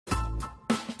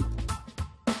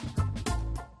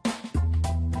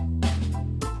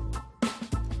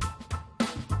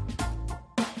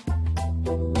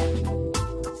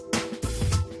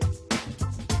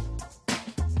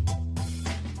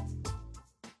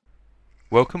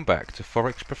Welcome back to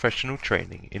Forex Professional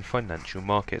Training in Financial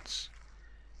Markets.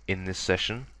 In this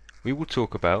session, we will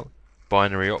talk about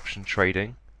binary option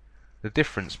trading, the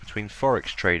difference between Forex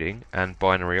trading and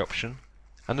binary option,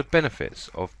 and the benefits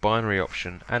of binary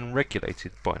option and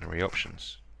regulated binary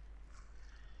options.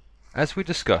 As we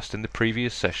discussed in the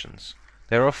previous sessions,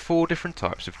 there are 4 different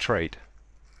types of trade: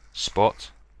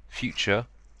 spot, future,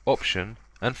 option,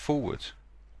 and forward.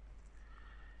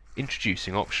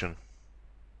 Introducing option.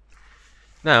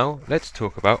 Now let's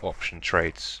talk about option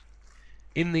trades.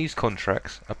 In these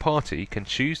contracts, a party can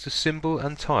choose the symbol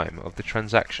and time of the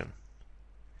transaction.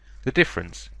 The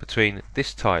difference between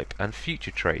this type and future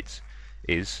trades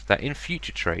is that in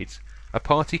future trades, a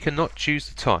party cannot choose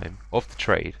the time of the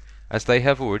trade as they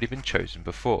have already been chosen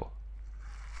before.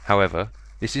 However,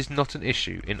 this is not an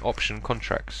issue in option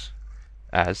contracts,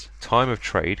 as time of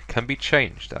trade can be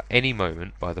changed at any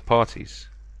moment by the parties.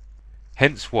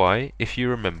 Hence why, if you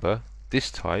remember, this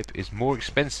type is more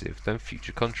expensive than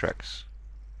future contracts.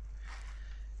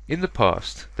 In the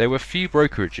past, there were few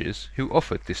brokerages who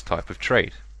offered this type of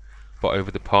trade, but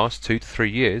over the past 2 to 3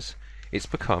 years, it's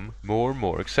become more and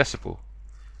more accessible,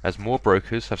 as more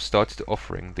brokers have started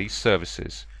offering these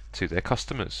services to their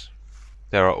customers.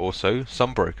 There are also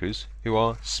some brokers who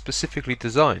are specifically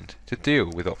designed to deal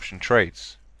with option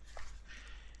trades.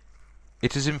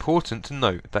 It is important to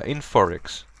note that in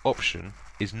Forex, option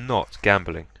is not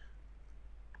gambling.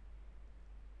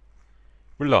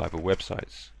 Reliable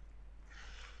websites.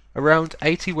 Around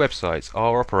 80 websites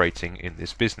are operating in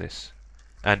this business,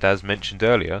 and as mentioned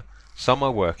earlier, some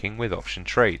are working with option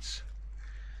trades.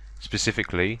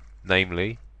 Specifically,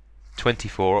 namely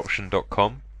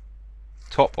 24option.com,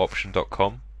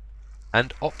 topoption.com,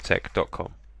 and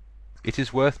optech.com. It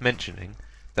is worth mentioning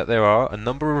that there are a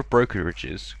number of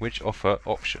brokerages which offer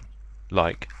option,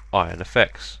 like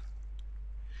IronFX.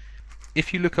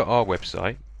 If you look at our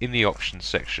website, in the options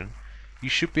section, you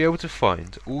should be able to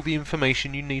find all the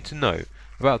information you need to know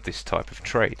about this type of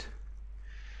trade.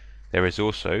 There is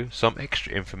also some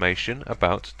extra information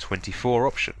about 24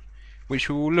 option, which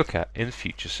we will look at in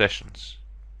future sessions.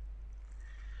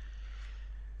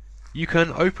 You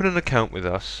can open an account with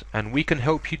us and we can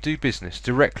help you do business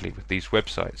directly with these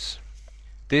websites.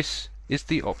 This is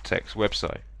the Optech's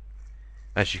website.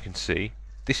 As you can see,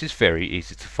 this is very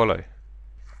easy to follow.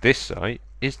 This site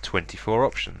is 24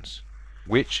 options,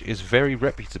 which is very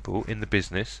reputable in the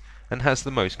business and has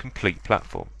the most complete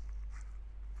platform.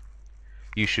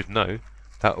 You should know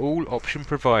that all option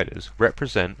providers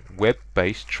represent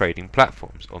web-based trading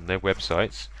platforms on their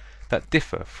websites that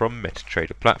differ from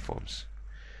MetaTrader platforms.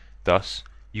 Thus,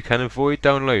 you can avoid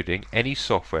downloading any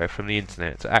software from the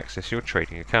internet to access your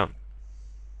trading account.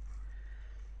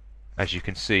 As you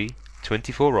can see,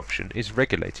 24 option is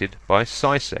regulated by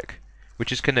CySec,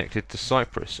 which is connected to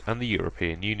Cyprus and the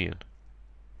European Union.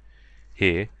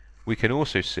 Here we can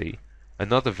also see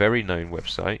another very known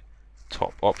website,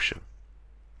 Top Option,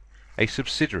 a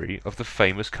subsidiary of the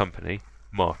famous company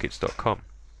Markets.com.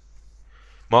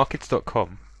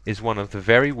 Markets.com is one of the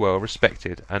very well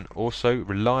respected and also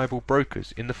reliable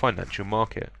brokers in the financial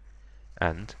market,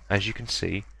 and as you can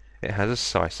see, it has a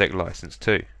CySec license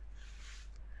too.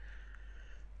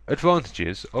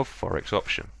 Advantages of Forex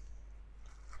option.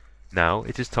 Now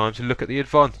it is time to look at the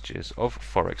advantages of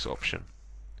Forex option.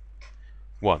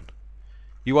 1.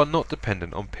 You are not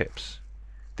dependent on pips.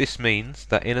 This means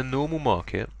that in a normal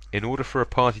market, in order for a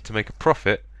party to make a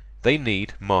profit, they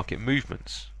need market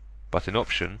movements, but in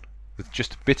option, with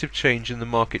just a bit of change in the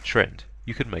market trend,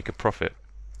 you can make a profit.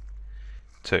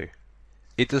 2.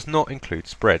 It does not include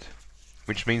spread,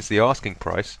 which means the asking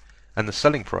price and the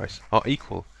selling price are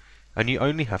equal, and you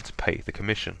only have to pay the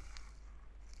commission.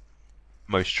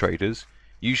 Most traders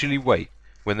usually wait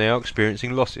when they are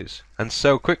experiencing losses and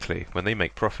sell quickly when they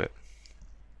make profit.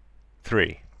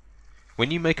 3.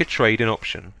 When you make a trade in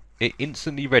option, it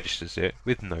instantly registers it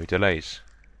with no delays.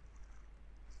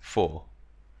 4.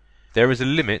 There is a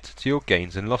limit to your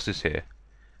gains and losses here,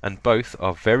 and both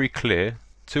are very clear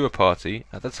to a party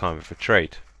at the time of a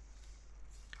trade.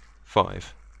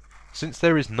 5. Since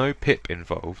there is no pip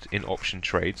involved in option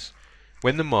trades,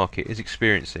 when the market is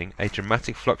experiencing a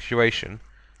dramatic fluctuation,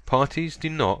 parties do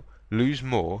not lose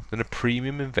more than a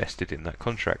premium invested in that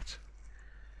contract.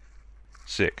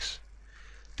 6.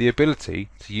 The ability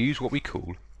to use what we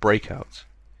call breakout.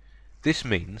 This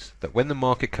means that when the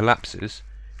market collapses,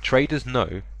 traders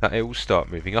know that it will start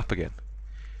moving up again,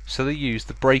 so they use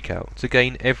the breakout to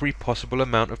gain every possible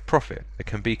amount of profit that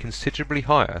can be considerably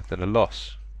higher than a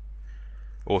loss.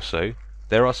 Also,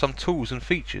 there are some tools and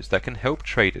features that can help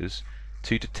traders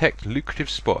to detect lucrative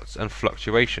spots and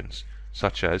fluctuations,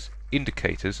 such as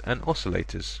indicators and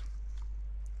oscillators.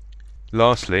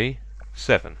 Lastly,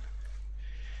 7.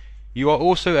 You are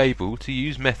also able to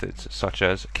use methods such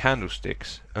as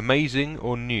candlesticks, amazing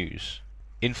or news.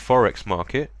 In Forex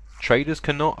market, traders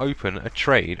cannot open a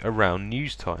trade around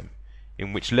news time,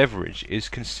 in which leverage is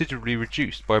considerably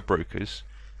reduced by brokers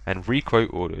and requote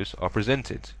orders are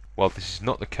presented, while this is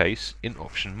not the case in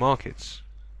option markets.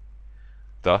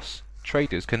 Thus,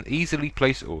 traders can easily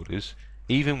place orders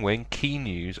even when key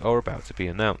news are about to be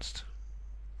announced.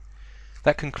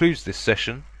 That concludes this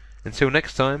session. Until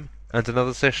next time, and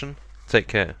another session, take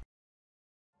care.